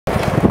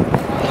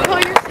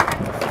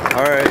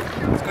Alright.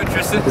 It's good,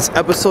 Tristan. This is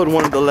episode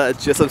 1 of The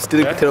Ledge. Yes, I'm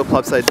stealing Potato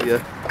Pop's idea.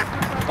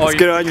 Let's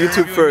get it on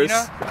YouTube first.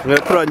 I'm gonna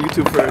put it on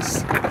YouTube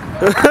first.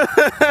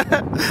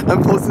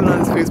 I'm posting it on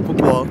his Facebook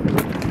wall.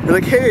 They're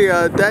like, hey,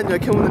 Daniel, I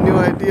came with a new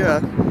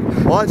idea.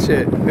 Watch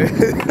it.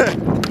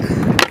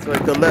 It's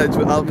like The Ledge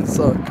with Alvin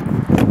Suck.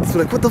 It's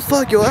like, what the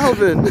fuck, yo,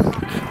 Alvin?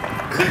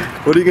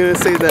 What are you gonna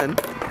say then?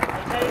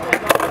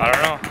 I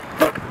don't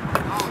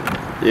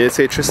know. You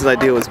say Tristan's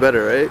idea was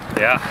better, right?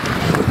 Yeah.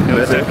 It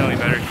was definitely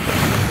better.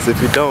 Because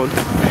if you don't,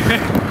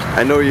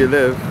 I know where you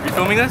live. You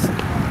filming this?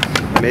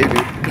 Maybe.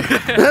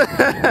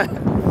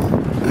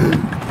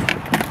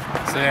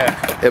 So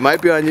yeah. It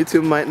might be on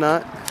YouTube, might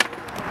not.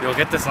 You'll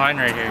get this line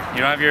right here. You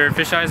don't have your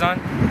fish eyes on?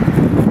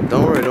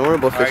 Don't worry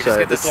about fish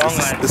eyes. This long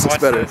line. This is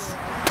better. This.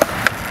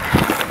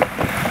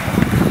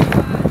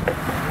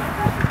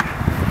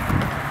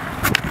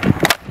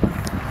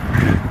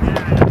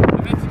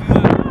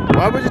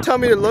 Why would you tell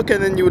me to look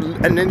and then you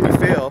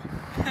fail?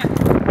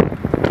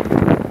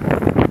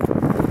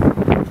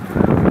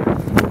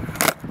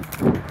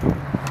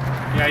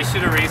 Yeah, you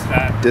should erase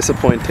that.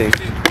 Disappointing.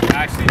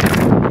 Actually.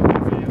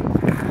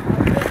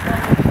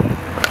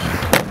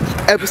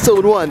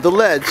 Episode 1, The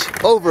Ledge,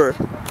 over.